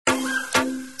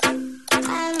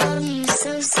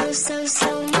so much.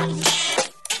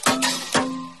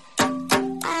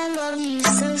 I love you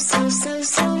so much. I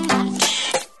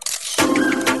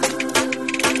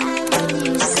love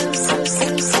you so much. I love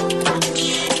you so much.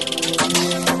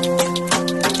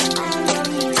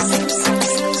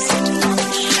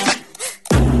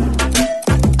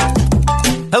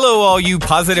 Hello, all you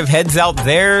positive heads out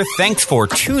there. Thanks for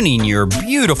tuning your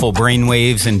beautiful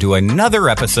brainwaves into another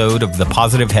episode of the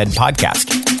Positive Head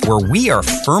Podcast, where we are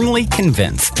firmly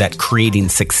convinced that creating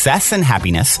success and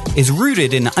happiness is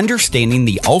rooted in understanding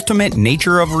the ultimate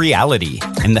nature of reality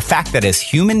and the fact that as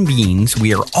human beings,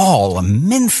 we are all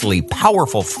immensely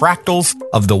powerful fractals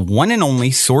of the one and only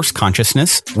source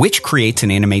consciousness, which creates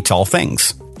and animates all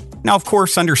things. Now, of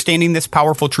course, understanding this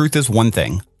powerful truth is one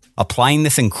thing. Applying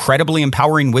this incredibly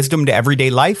empowering wisdom to everyday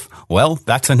life? Well,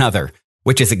 that's another,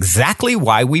 which is exactly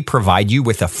why we provide you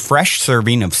with a fresh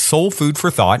serving of soul food for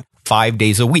thought 5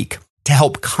 days a week to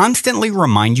help constantly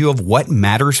remind you of what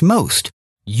matters most.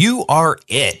 You are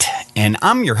it. And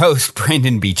I'm your host,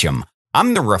 Brandon Beecham.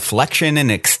 I'm the reflection and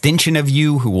extension of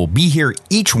you who will be here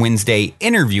each Wednesday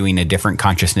interviewing a different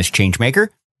consciousness changemaker.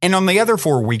 And on the other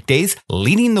 4 weekdays,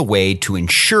 leading the way to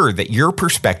ensure that your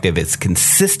perspective is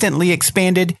consistently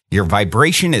expanded, your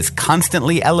vibration is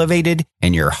constantly elevated,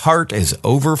 and your heart is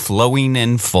overflowing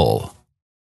and full.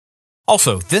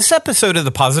 Also, this episode of the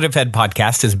Positive Head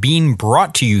Podcast is being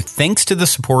brought to you thanks to the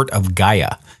support of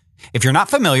Gaia. If you're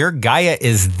not familiar, Gaia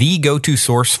is the go-to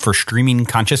source for streaming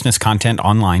consciousness content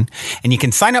online, and you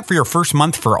can sign up for your first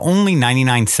month for only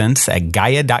 99 cents at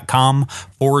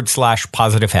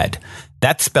gaia.com/positivehead.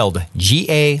 That's spelled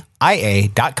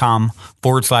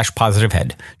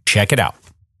GAIA.com/positivehead. Check it out.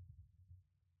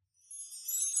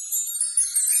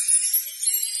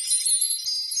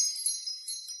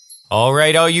 All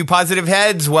right, all you positive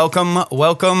heads, welcome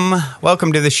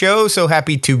to the show. So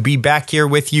happy to be back here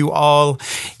with you all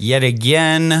yet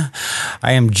again.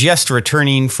 I am just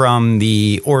returning from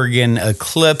the Oregon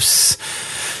Eclipse,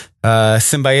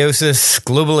 Symbiosis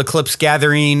Global Eclipse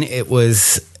Gathering. It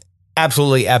was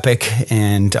absolutely epic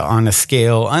and on a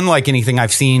scale unlike anything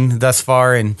I've seen thus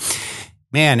far. And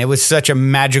man, it was such a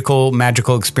magical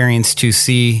experience to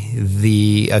see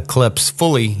the eclipse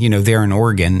fully, there in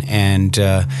Oregon. And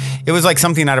it was like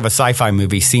something out of a sci-fi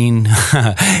movie, seeing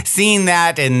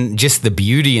that and just the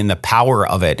beauty and the power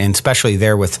of it. And especially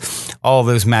there with all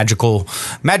those magical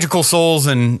souls.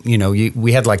 And,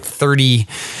 we had like 30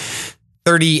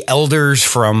 elders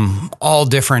from all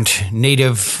different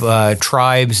native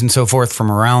tribes and so forth from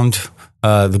around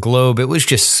the globe. It was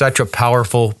just such a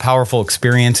powerful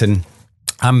experience. And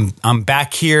I'm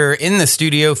back here in the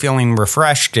studio feeling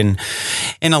refreshed and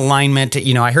in alignment.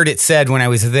 I heard it said when I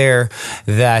was there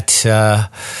that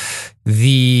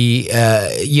you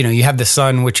have the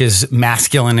sun, which is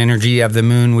masculine energy, you have the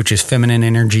moon, which is feminine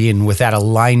energy, and with that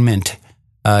alignment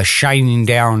shining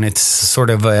down, it's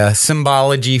sort of a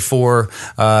symbology for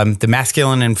the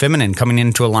masculine and feminine coming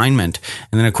into alignment.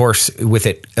 And then, of course, with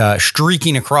it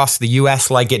streaking across the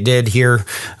U.S. like it did here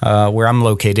where I'm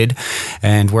located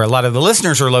and where a lot of the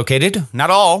listeners are located. Not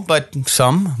all, but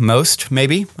some, most,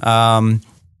 maybe.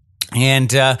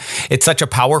 And it's such a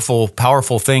powerful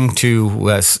thing to,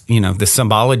 the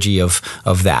symbology of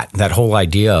that whole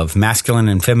idea of masculine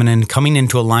and feminine coming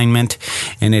into alignment.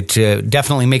 And it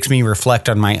definitely makes me reflect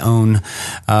on my own,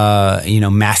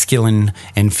 masculine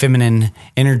and feminine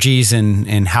energies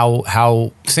and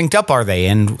how synced up are they.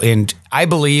 And I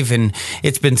believe, and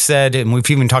it's been said, and we've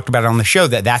even talked about it on the show,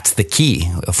 that that's the key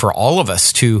for all of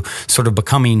us to sort of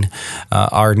becoming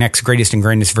our next greatest and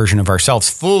grandest version of ourselves,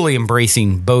 fully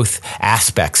embracing both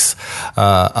aspects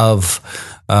of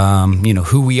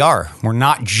who we are. We're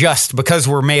not just because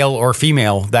we're male or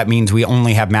female, that means we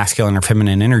only have masculine or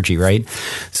feminine energy, right?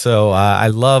 So I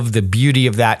love the beauty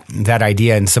of that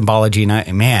idea and symbology.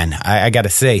 And I got to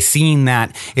say, seeing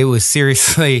that, it was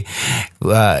seriously,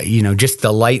 just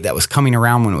the light that was coming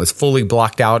around when it was fully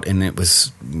blocked out and it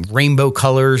was rainbow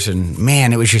colors. And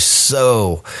man, it was just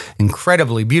so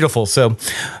incredibly beautiful. So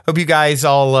hope you guys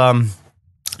all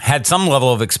had some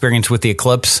level of experience with the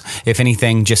eclipse, if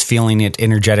anything, just feeling it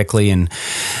energetically, and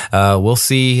we'll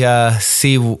see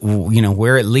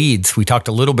where it leads. We talked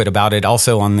a little bit about it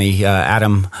also on the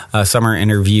Adam Summer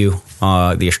interview,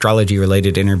 the astrology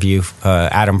related interview.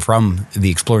 Adam from the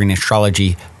Exploring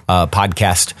Astrology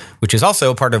podcast, which is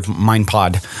also a part of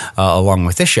MindPod along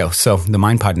with this show. So the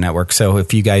MindPod network. So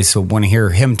if you guys want to hear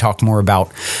him talk more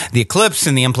about the eclipse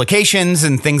and the implications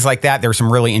and things like that, there's some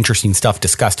really interesting stuff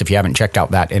discussed if you haven't checked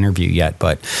out that interview yet.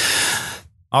 But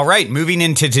All right, moving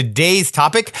into today's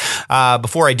topic.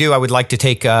 Before I do, I would like to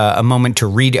take a moment to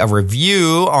read a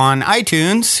review on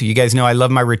iTunes. You guys know I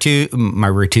love my reviews, my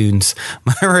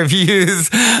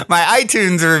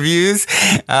iTunes reviews,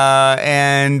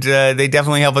 and they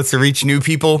definitely help us to reach new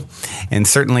people and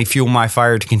certainly fuel my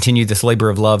fire to continue this labor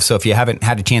of love. So if you haven't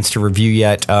had a chance to review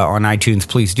yet on iTunes,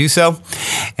 please do so.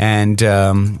 And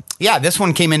yeah, this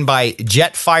one came in by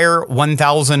Jetfire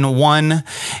 1001,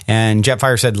 and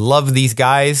Jetfire said, "Love these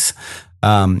guys.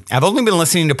 I've only been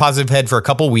listening to Positive Head for a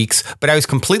couple weeks, but I was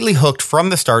completely hooked from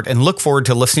the start and look forward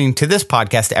to listening to this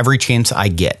podcast every chance I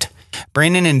get.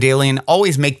 Brandon and Dalian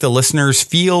always make the listeners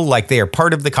feel like they are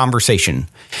part of the conversation.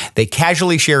 They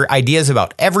casually share ideas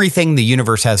about everything the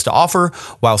universe has to offer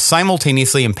while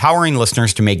simultaneously empowering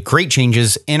listeners to make great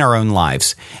changes in our own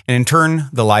lives and in turn,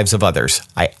 the lives of others.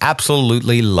 I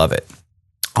absolutely love it."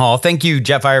 Oh, thank you,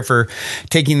 Jetfire, for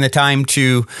taking the time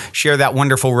to share that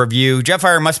wonderful review.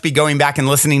 Jetfire must be going back and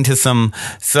listening to some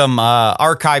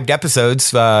archived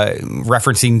episodes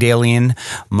referencing Dalian,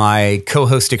 my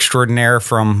co-host extraordinaire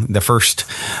from the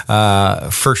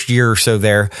first year or so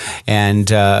there,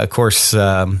 and of course.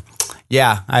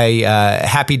 Yeah, I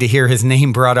happy to hear his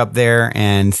name brought up there,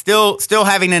 and still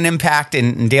having an impact.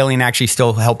 And Dalian actually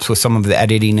still helps with some of the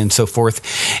editing and so forth.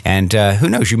 And who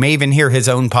knows, you may even hear his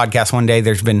own podcast one day.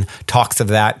 There's been talks of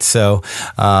that. So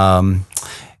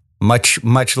much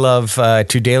love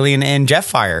to Dalian and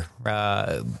Jetfire,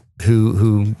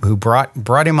 who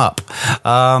brought him up.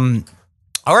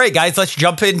 All right, guys, let's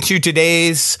jump into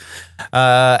today's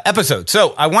episode.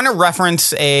 So I want to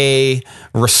reference a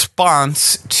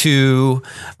response to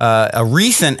a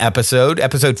recent episode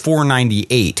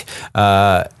 498,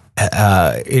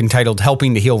 entitled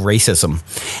 "Helping to Heal Racism."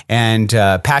 And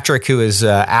Patrick, who is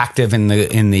active in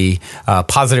the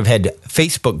Positive Head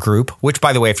Facebook group, which,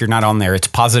 by the way, if you're not on there, it's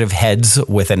Positive Heads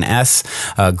with an S.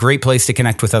 A great place to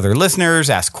connect with other listeners,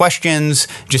 ask questions,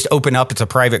 just open up. It's a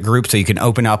private group, so you can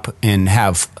open up and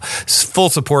have full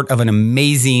support of an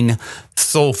amazing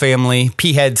soul family,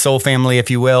 P-Head soul family, if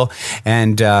you will.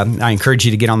 And I encourage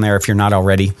you to get on there if you're not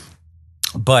already.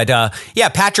 But yeah,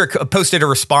 Patrick posted a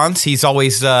response. He's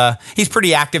always he's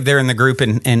pretty active there in the group,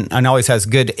 and always has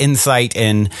good insight,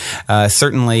 and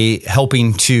certainly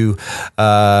helping to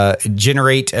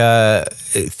generate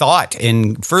thought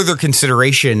and further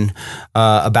consideration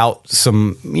about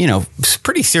some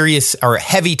pretty serious or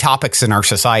heavy topics in our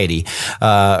society,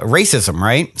 racism,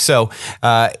 right? So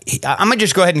I'm gonna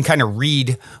just go ahead and kind of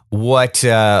read what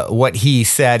he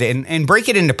said and break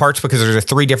it into parts, because there's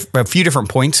a few different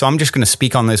points. So I'm just going to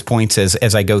speak on those points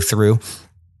as I go through,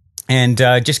 and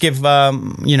just give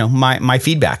my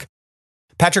feedback.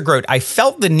 Patrick wrote, "I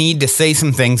felt the need to say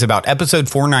some things about episode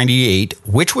 498,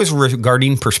 which was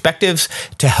regarding perspectives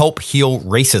to help heal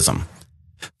racism.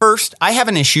 First, I have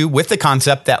an issue with the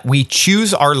concept that we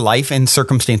choose our life and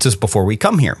circumstances before we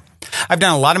come here. I've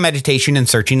done a lot of meditation and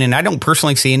searching, and I don't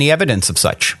personally see any evidence of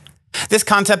such. This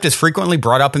concept is frequently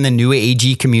brought up in the New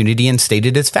Agey community and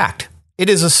stated as fact. It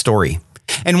is a story,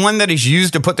 and one that is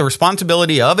used to put the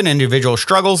responsibility of an individual's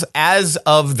struggles as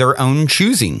of their own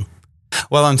choosing.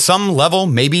 Well, on some level,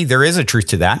 maybe there is a truth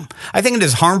to that. I think it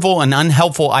is a harmful and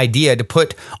unhelpful idea to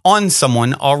put on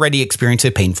someone already experiencing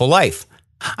a painful life.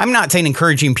 I'm not saying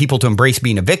encouraging people to embrace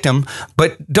being a victim,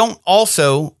 but don't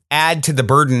also add to the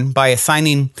burden by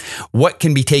assigning what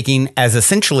can be taken as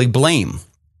essentially blame.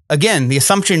 Again, the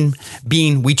assumption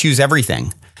being we choose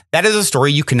everything. That is a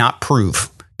story you cannot prove.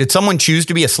 Did someone choose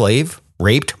to be a slave,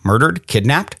 raped, murdered,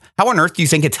 kidnapped? How on earth do you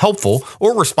think it's helpful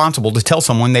or responsible to tell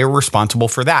someone they were responsible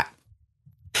for that?"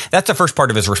 That's the first part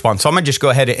of his response. So I'm going to just go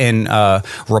ahead and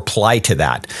reply to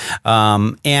that.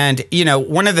 And,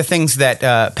 one of the things that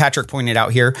Patrick pointed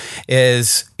out here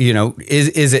is,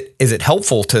 is it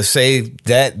helpful to say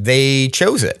that they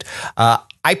chose it?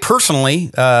 I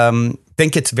personally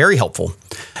think it's very helpful.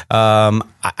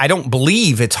 I don't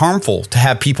believe it's harmful to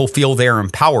have people feel they're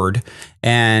empowered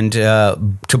and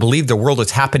to believe the world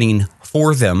is happening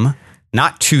for them,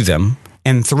 not to them,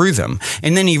 and through them.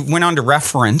 And then he went on to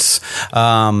reference,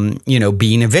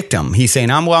 being a victim. He's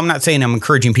saying, I'm not saying I'm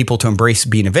encouraging people to embrace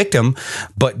being a victim,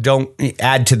 but don't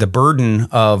add to the burden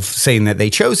of saying that they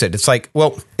chose it. It's like,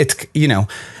 well, it's,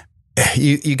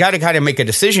 you got to kind of make a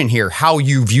decision here, how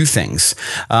you view things.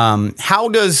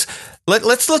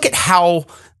 Let's look at how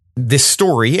this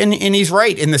story, and he's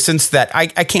right in the sense that I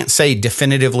can't say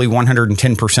definitively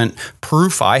 110%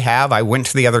 proof I went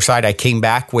to the other side. I came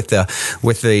back with the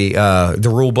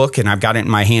rule book, and I've got it in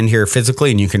my hand here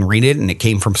physically, and you can read it, and it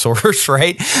came from source,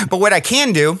 right? But what I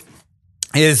can do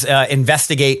is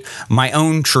investigate my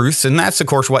own truths, and that's of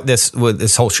course what this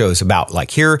whole show is about.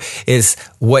 Like, here is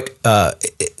what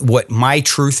my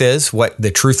truth is, what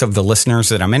the truth of the listeners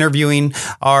that I'm interviewing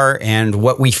are, and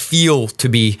what we feel to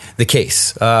be the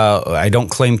case. I don't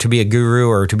claim to be a guru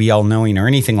or to be all knowing or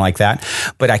anything like that,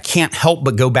 but I can't help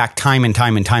but go back time and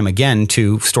time and time again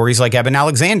to stories like Eben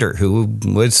Alexander, who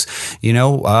was,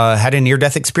 had a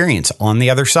near-death experience on the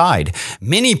other side.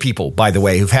 Many people, by the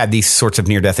way, who've had these sorts of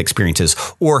near-death experiences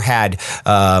or had,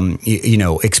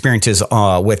 experiences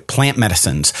with plant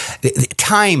medicines,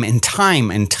 time and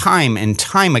time and time and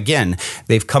time again,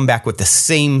 they've come back with the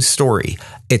same story.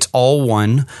 It's all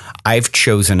one. I've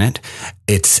chosen it.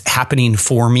 It's happening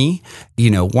for me.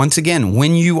 Once again,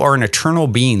 when you are an eternal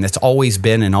being that's always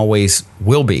been and always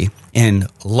will be, and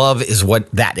love is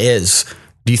what that is,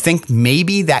 do you think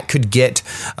maybe that could get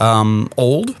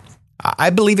old?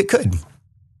 I believe it could.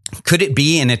 Could it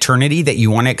be an eternity that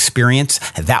you want to experience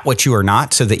that which you are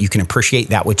not so that you can appreciate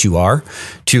that which you are?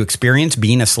 To experience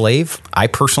being a slave? I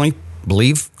personally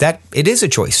believe that it is a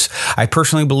choice. I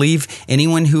personally believe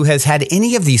anyone who has had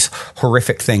any of these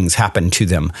horrific things happen to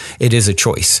them, it is a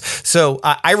choice. So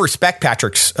I respect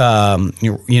Patrick's,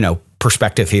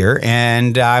 perspective here,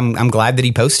 and I'm glad that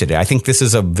he posted it. I think this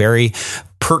is a very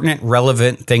pertinent,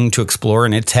 relevant thing to explore,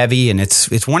 and it's heavy, and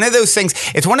it's one of those things.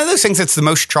 It's one of those things that's the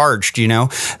most charged.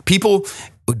 People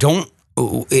don't.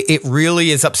 It really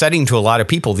is upsetting to a lot of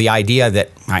people, the idea that,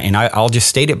 and I'll just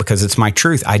state it because it's my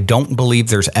truth. I don't believe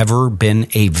there's ever been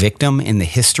a victim in the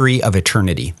history of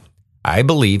eternity. I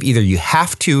believe either you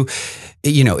have to,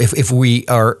 if we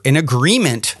are in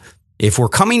agreement, if we're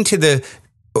coming to the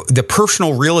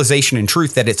personal realization and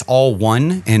truth that it's all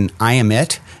one, and I am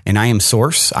it, and I am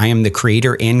source, I am the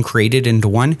creator and created into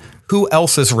one, who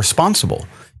else is responsible?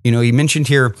 You mentioned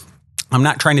here, I'm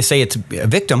not trying to say it's a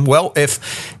victim. Well,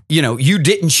 if, you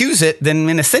didn't choose it, then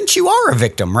in a sense you are a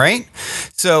victim, right?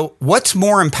 So what's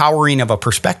more empowering of a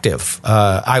perspective?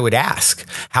 I would ask,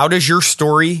 how does your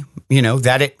story,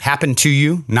 that it happened to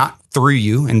you, not through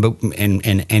you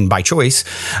and by choice,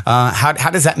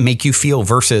 how does that make you feel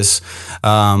versus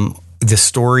the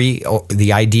story, or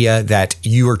the idea that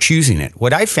you are choosing it?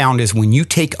 What I found is when you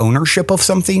take ownership of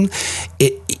something,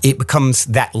 it becomes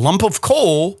that lump of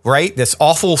coal, right? This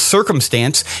awful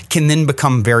circumstance can then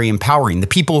become very empowering. The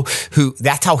people who,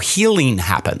 that's how healing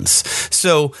happens.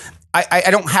 So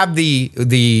I don't have the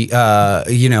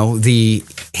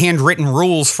handwritten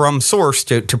rules from source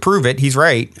to prove it. He's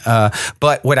right.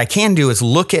 But what I can do is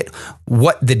look at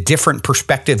what the different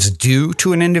perspectives do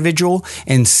to an individual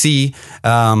and see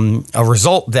a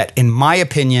result that, in my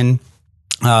opinion,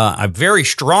 I very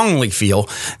strongly feel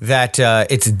that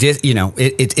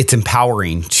it's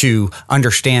empowering to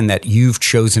understand that you've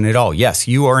chosen it all. Yes,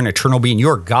 you are an eternal being. You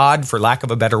are God, for lack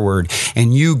of a better word,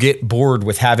 and you get bored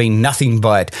with having nothing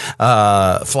but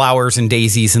flowers and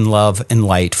daisies and love and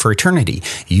light for eternity.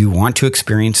 You want to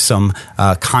experience some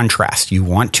contrast. You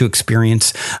want to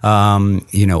experience, a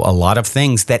lot of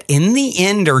things that in the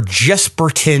end are just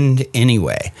pretend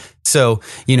anyway. So,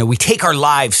 we take our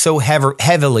lives so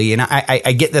heavily, and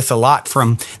I get this a lot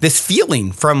from this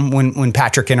feeling from when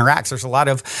Patrick interacts. There's a lot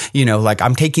of,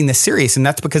 I'm taking this serious, and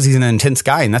that's because he's an intense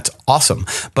guy, and that's awesome.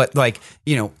 But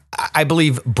I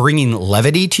believe bringing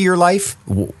levity to your life,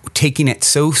 taking it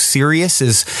so serious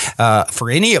is, for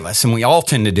any of us, and we all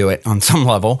tend to do it on some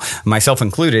level, myself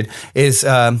included, is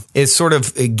sort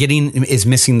of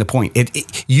missing the point.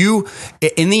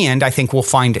 In the end, I think we'll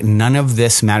find none of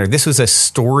this matter. This was a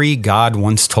story God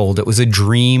once told. It was a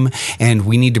dream, and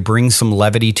we need to bring some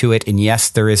levity to it. And yes,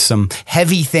 there is some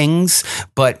heavy things,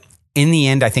 but in the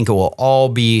end, I think it will all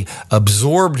be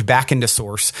absorbed back into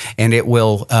source, and it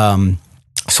will,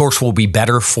 source will be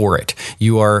better for it.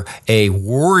 You are a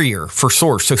warrior for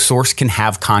source, so source can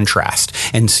have contrast.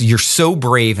 And so you're so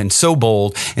brave and so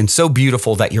bold and so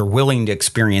beautiful that you're willing to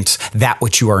experience that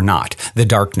which you are not, the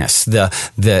darkness,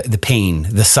 the pain,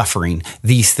 the suffering,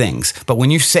 these things. But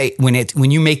when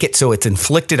you make it so it's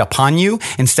inflicted upon you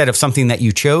instead of something that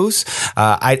you chose,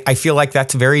 I feel like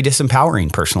that's very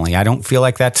disempowering personally. I don't feel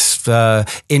like that's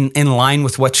in line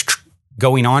with what's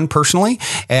going on personally,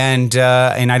 and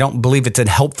I don't believe it's a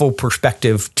helpful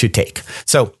perspective to take.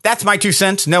 So that's my 2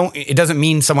 cents. No, it doesn't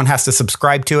mean someone has to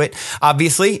subscribe to it,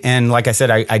 obviously. And like I said,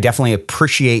 I definitely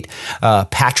appreciate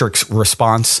Patrick's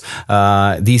response.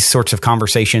 These sorts of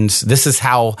conversations, this is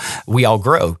how we all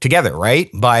grow together, right?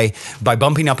 By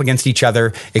bumping up against each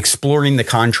other, exploring the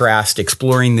contrast,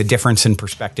 exploring the difference in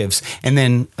perspectives, and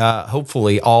then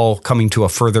hopefully all coming to a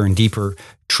further and deeper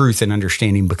truth and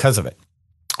understanding because of it.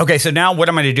 Okay, so now what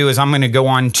I'm going to do is I'm going to go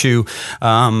on to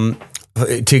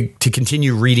to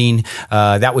continue reading.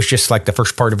 That was just like the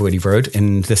first part of what he wrote,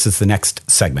 and this is the next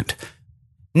segment.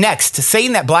 Next,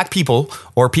 saying that Black people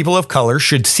or people of color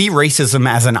should see racism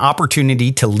as an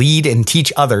opportunity to lead and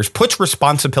teach others puts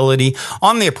responsibility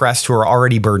on the oppressed who are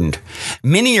already burdened.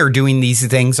 Many are doing these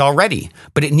things already,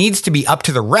 but it needs to be up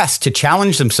to the rest to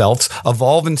challenge themselves,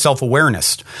 evolve in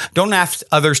self-awareness. Don't ask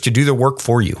others to do the work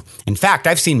for you. In fact,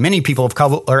 I've seen many people of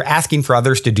color asking for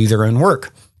others to do their own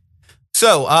work.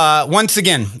 So once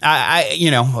again,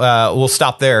 we'll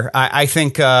stop there. I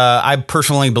think I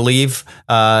personally believe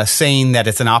saying that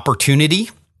it's an opportunity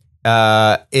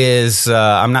is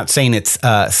I'm not saying it's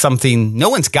something. No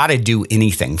one's got to do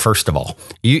anything. First of all,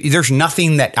 there's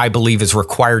nothing that I believe is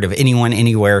required of anyone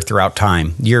anywhere throughout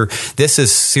time. This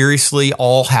is seriously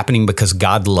all happening because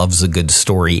God loves a good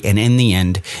story, and in the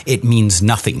end, it means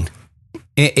nothing.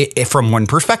 From one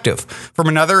perspective, from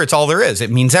another, it's all there is. It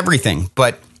means everything,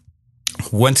 but.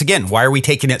 Once again, why are we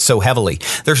taking it so heavily?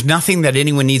 There's nothing that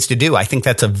anyone needs to do. I think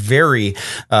that's a very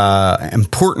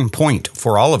important point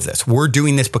for all of this. We're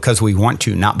doing this because we want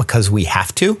to, not because we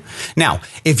have to. Now,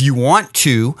 if you want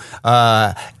to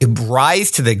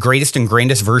rise to the greatest and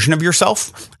grandest version of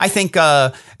yourself, I think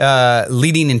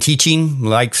leading and teaching,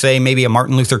 like say maybe a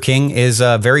Martin Luther King, is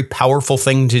a very powerful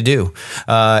thing to do.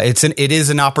 It is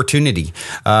an opportunity,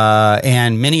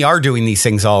 and many are doing these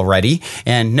things already.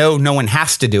 And no one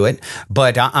has to do it.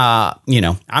 But,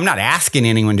 I'm not asking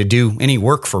anyone to do any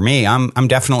work for me. I'm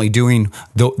definitely doing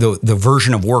the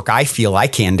version of work I feel I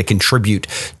can to contribute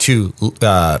to,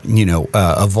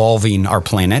 evolving our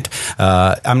planet.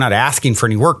 I'm not asking for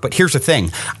any work, but here's the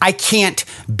thing. I can't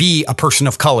be a person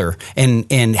of color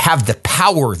and have the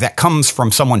power that comes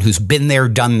from someone who's been there,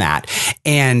 done that,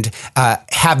 and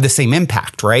have the same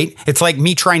impact, right? It's like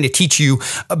me trying to teach you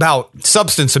about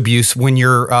substance abuse when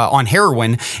you're on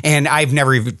heroin, and I've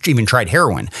never even tried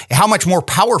heroin. How much more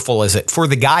powerful is it for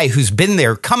the guy who's been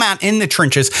there, come out in the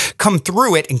trenches, come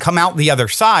through it, and come out the other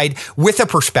side with a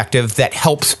perspective that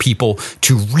helps people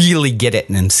to really get it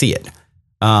and see it?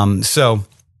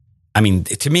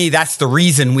 To me, that's the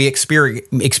reason we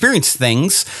experience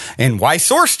things, and why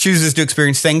Source chooses to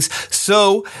experience things,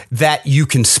 so that you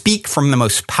can speak from the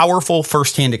most powerful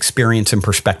firsthand experience and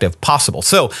perspective possible.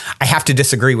 So I have to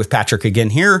disagree with Patrick again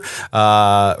here,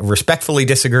 respectfully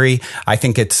disagree. I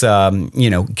think it's,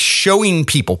 showing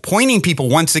people, pointing people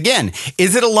once again,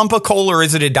 is it a lump of coal or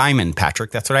is it a diamond,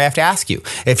 Patrick? That's what I have to ask you.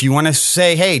 If you want to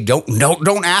say, hey,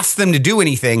 don't ask them to do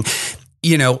anything,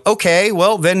 okay,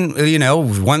 well then,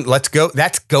 let's go.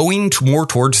 That's going more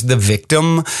towards the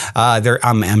victim.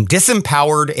 I'm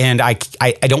disempowered, and I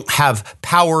don't have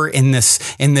power in this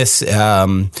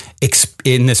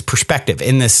perspective,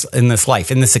 in this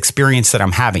life, in this experience that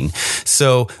I'm having.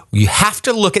 So you have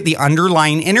to look at the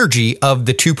underlying energy of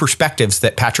the two perspectives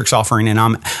that Patrick's offering,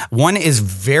 and one is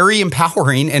very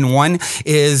empowering, and one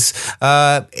is,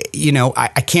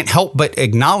 I can't help but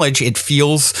acknowledge it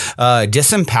feels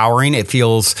disempowering. It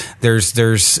feels there's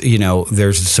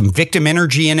some victim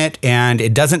energy in it, and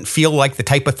it doesn't feel like the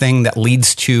type of thing that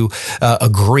leads to a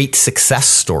great success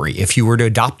story if you were to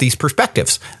adopt these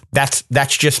perspectives.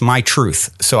 That's just my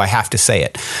truth, so I have to say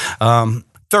it.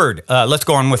 Third, let's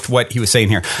go on with what he was saying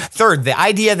here. Third, the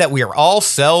idea that we are all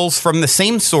cells from the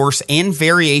same source and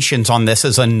variations on this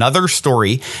is another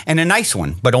story, and a nice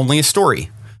one, but only a story.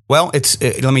 Well,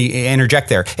 let me interject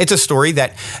there. It's a story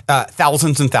that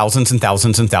thousands and thousands and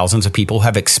thousands and thousands of people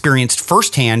have experienced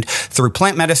firsthand through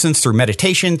plant medicines, through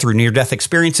meditation, through near-death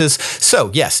experiences. So,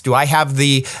 yes, do I have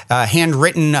the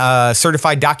handwritten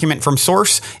certified document from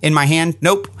Source in my hand?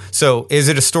 Nope. So, is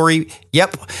it a story?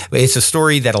 Yep. It's a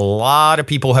story that a lot of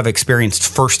people have experienced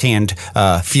firsthand,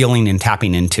 feeling and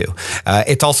tapping into.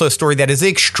 It's also a story that is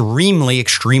extremely,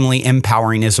 extremely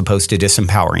empowering as opposed to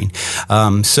disempowering.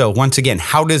 So, once again,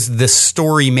 how does this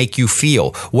story make you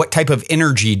feel? What type of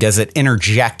energy does it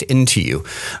interject into you?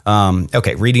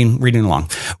 Okay, reading along.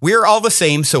 We are all the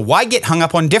same, so why get hung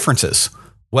up on differences?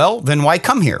 Well, then why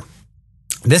come here?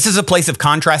 This is a place of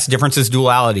contrast, differences,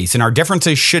 dualities, and our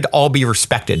differences should all be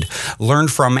respected,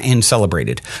 learned from, and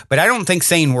celebrated. But I don't think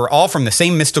saying we're all from the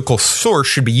same mystical source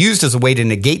should be used as a way to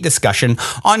negate discussion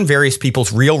on various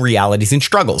people's real realities and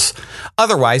struggles.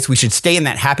 Otherwise, we should stay in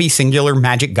that happy, singular,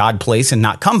 magic God place and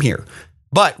not come here.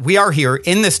 But we are here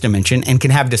in this dimension and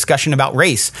can have discussion about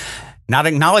race. Not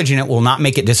acknowledging it will not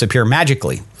make it disappear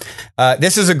magically.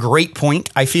 This is a great point,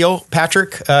 I feel,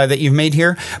 Patrick, that you've made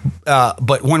here,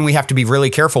 but one we have to be really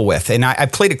careful with. And I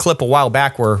played a clip a while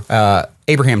back where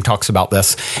Abraham talks about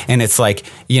this, and it's like,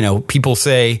 people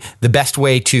say the best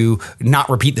way to not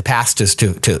repeat the past is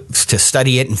to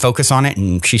study it and focus on it.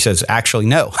 And she says, actually,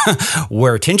 no.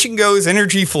 Where attention goes,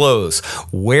 energy flows.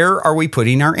 Where are we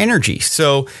putting our energy?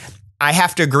 So I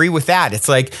have to agree with that. It's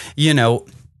like,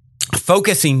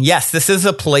 focusing, yes, this is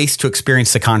a place to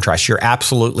experience the contrast. You're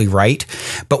absolutely right.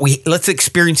 But let's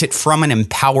experience it from an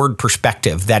empowered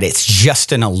perspective, that it's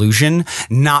just an illusion,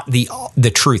 not the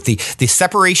truth. The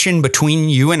separation between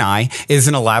you and I is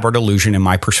an elaborate illusion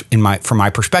from my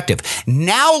perspective.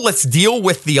 Now let's deal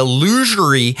with the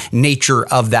illusory nature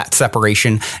of that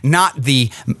separation, not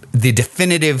the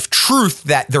definitive truth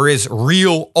that there is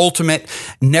real, ultimate,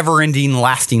 never-ending,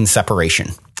 lasting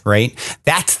separation. Right?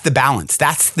 That's the balance.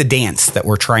 That's the dance that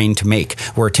we're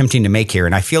attempting to make here.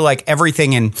 And I feel like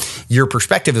everything in your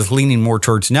perspective is leaning more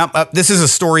towards, no, this is a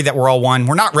story that we're all one.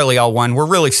 We're not really all one. We're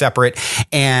really separate.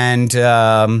 And,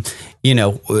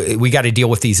 we got to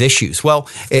deal with these issues. Well,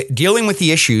 dealing with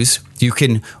the issues, you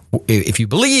can, if you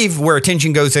believe where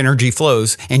attention goes, energy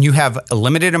flows, and you have a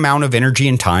limited amount of energy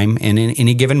and time in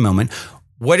any given moment,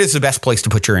 what is the best place to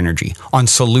put your energy? On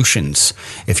solutions.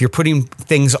 If you're putting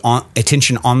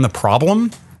attention on the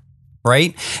problem,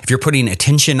 right? If you're putting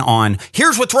attention on,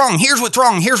 here's what's wrong, here's what's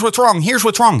wrong, here's what's wrong, here's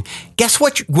what's wrong. Guess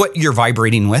what you're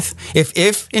vibrating with?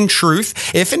 If in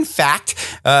truth, if in fact,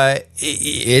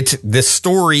 it's this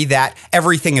story that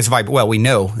everything is well, we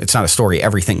know it's not a story.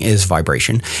 Everything is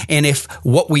vibration. And if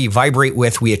what we vibrate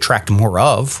with, we attract more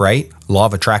of, right? Law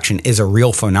of attraction is a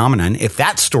real phenomenon. If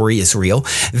that story is real,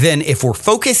 then if we're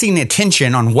focusing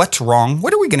attention on what's wrong,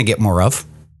 what are we going to get more of?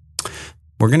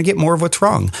 We're going to get more of what's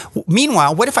wrong.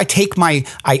 Meanwhile, what if I take I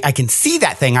can see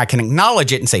that thing, I can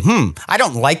acknowledge it and say, I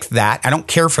don't like that. I don't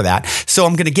care for that. So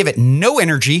I'm going to give it no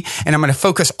energy, and I'm going to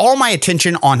focus all my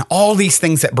attention on all these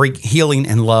things that bring healing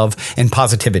and love and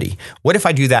positivity. What if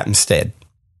I do that instead?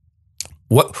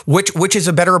 Which is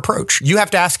a better approach? You have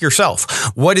to ask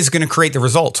yourself, what is going to create the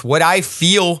results? What I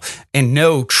feel and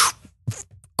know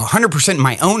 100% in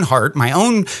my own heart, my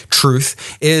own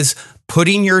truth, is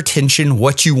putting your attention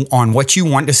on what you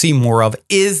want to see more of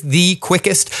is the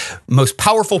quickest, most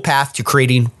powerful path to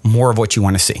creating more of what you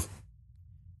want to see.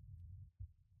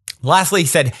 Lastly, he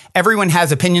said, everyone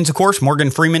has opinions, of course. Morgan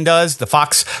Freeman does, the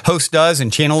Fox host does,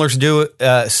 and channelers do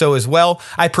so as well.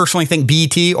 I personally think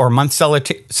BET, or month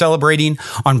celebrating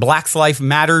on Black Lives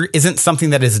Matter, isn't something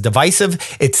that is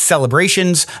divisive. It's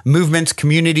celebrations, movements,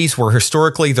 communities where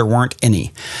historically there weren't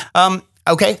any.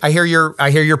 Okay, I hear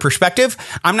your perspective.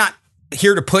 I'm not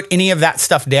here to put any of that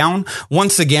stuff down.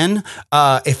 Once again,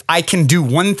 if I can do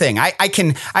one thing, I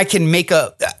can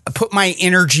put my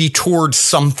energy towards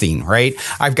something, right?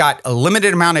 I've got a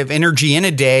limited amount of energy in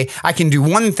a day. I can do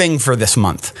one thing for this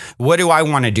month. What do I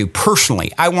want to do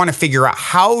personally? I want to figure out,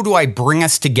 how do I bring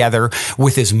us together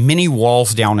with as many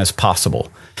walls down as possible?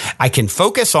 I can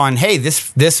focus on, hey,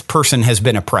 this person has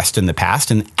been oppressed in the past,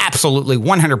 and absolutely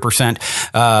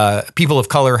 100% people of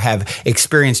color have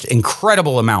experienced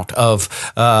incredible amount of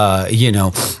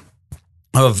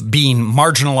being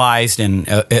marginalized and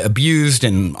abused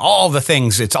and all the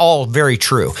things. It's all very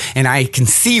true. And I can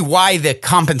see why the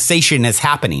compensation is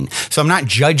happening. So I'm not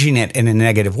judging it in a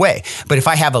negative way. But if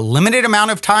I have a limited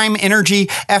amount of time, energy,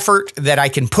 effort that I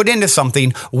can put into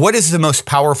something, what is the most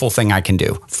powerful thing I can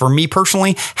do? For me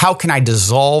personally, how can I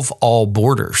dissolve all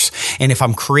borders? And if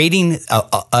I'm creating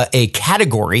a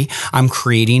category, I'm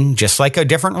creating, just like a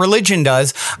different religion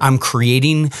does, I'm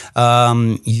creating,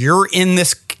 you're in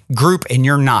this group and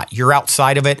you're not. You're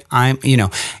outside of it.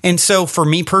 And so for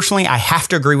me personally, I have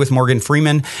to agree with Morgan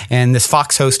Freeman and this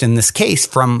Fox host in this case,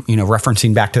 from,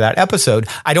 referencing back to that episode.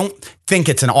 I don't think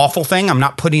it's an awful thing. I'm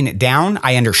not putting it down.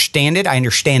 I understand it. I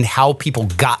understand how people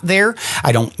got there.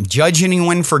 I don't judge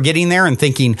anyone for getting there and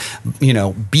thinking,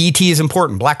 BET is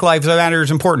important. Black Lives Matter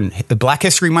is important. Black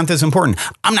History Month is important.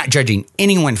 I'm not judging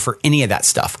anyone for any of that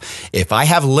stuff. If I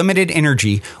have limited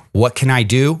energy, what can I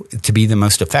do to be the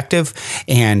most effective?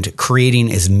 And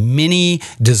creating as many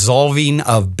dissolving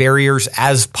of barriers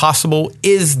as possible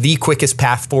is the quickest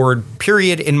path forward,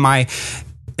 period, in my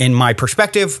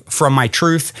perspective, from my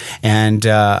truth. And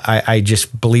I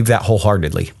just believe that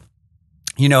wholeheartedly.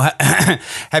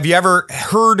 Have you ever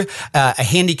heard a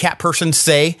handicapped person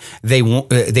say they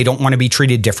don't want to be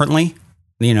treated differently?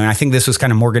 And I think this was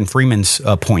kind of Morgan Freeman's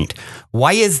point.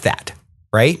 Why is that,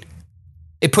 right?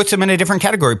 It puts them in a different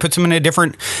category, puts them in a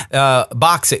different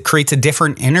box. It creates a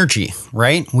different energy,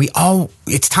 right?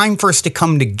 It's time for us to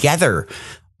come together,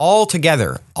 all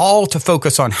to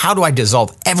focus on, how do I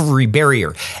dissolve every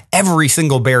barrier, every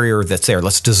single barrier that's there?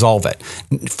 Let's dissolve it.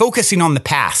 Focusing on the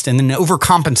past and then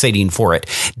overcompensating for it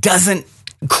doesn't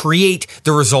create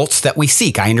the results that we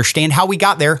seek. I understand how we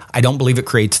got there. I don't believe it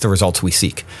creates the results we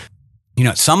seek.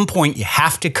 At some point you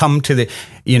have to come to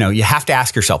you have to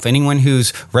ask yourself, anyone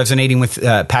who's resonating with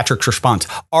Patrick's response,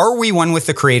 are we one with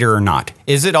the creator or not?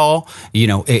 Is it all,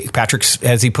 Patrick's,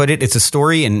 as he put it, it's a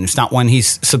story and it's not one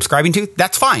he's subscribing to.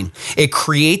 That's fine. It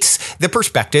creates the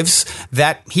perspectives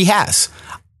that he has.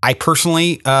 I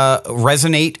personally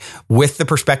resonate with the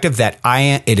perspective that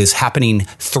it is happening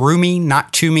through me,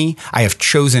 not to me. I have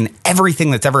chosen everything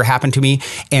that's ever happened to me,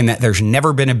 and that there's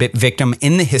never been a victim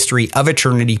in the history of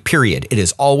eternity, period. It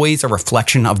is always a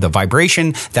reflection of the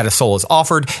vibration that a soul is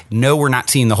offered. No, we're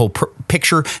not seeing the whole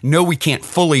picture. No, we can't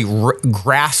fully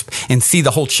grasp and see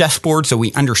the whole chessboard so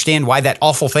we understand why that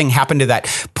awful thing happened to that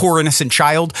poor innocent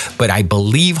child. But I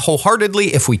believe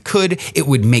wholeheartedly, if we could, it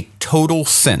would make total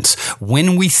sense.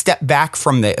 When we step back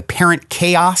from the apparent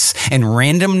chaos and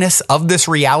randomness of this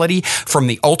reality, from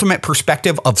the ultimate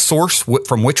perspective of source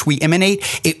from which we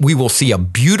emanate, we will see a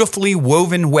beautifully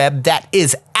woven web that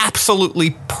is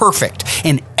absolutely perfect.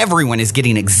 And everyone is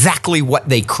getting exactly what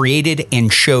they created and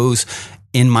chose,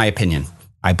 in my opinion.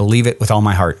 I believe it with all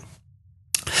my heart.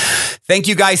 Thank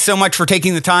you guys so much for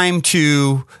taking the time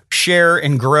to share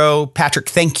and grow. Patrick,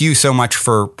 thank you so much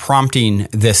for prompting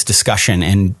this discussion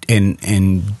and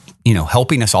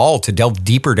helping us all to delve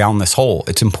deeper down this hole.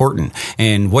 It's important.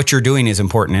 And what you're doing is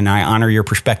important. And I honor your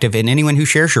perspective and anyone who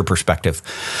shares your perspective.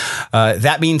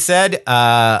 That being said,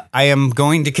 I am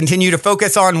going to continue to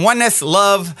focus on oneness,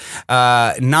 love,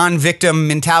 non-victim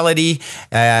mentality,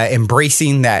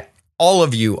 embracing that all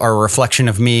of you are a reflection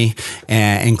of me,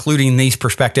 including these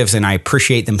perspectives, and I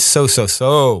appreciate them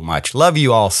so much. Love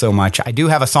you all so much. I do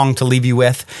have a song to leave you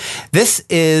with. This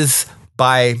is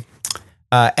by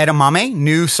Edamame,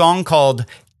 new song called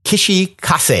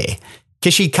Kishikase.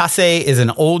 Kishikase is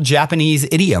an old Japanese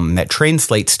idiom that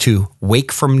translates to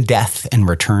wake from death and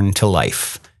return to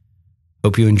life.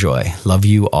 Hope you enjoy. Love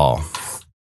you all.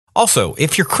 Also,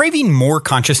 if you're craving more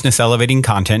consciousness elevating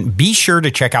content, be sure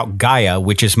to check out Gaia,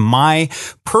 which is my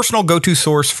personal go-to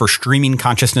source for streaming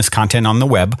consciousness content on the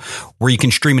web, where you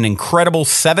can stream an incredible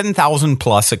 7,000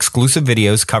 plus exclusive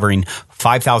videos covering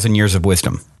 5,000 years of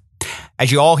wisdom.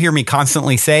 As you all hear me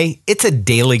constantly say, it's a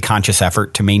daily conscious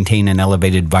effort to maintain an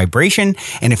elevated vibration.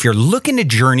 And if you're looking to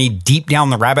journey deep down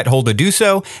the rabbit hole to do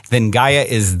so, then Gaia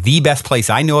is the best place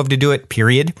I know of to do it,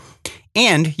 period.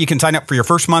 And you can sign up for your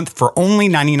first month for only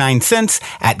 99 cents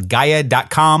at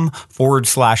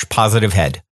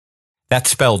gaia.com/positivehead.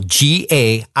 That's spelled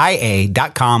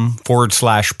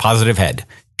GAIA.com/positivehead.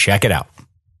 Check it out.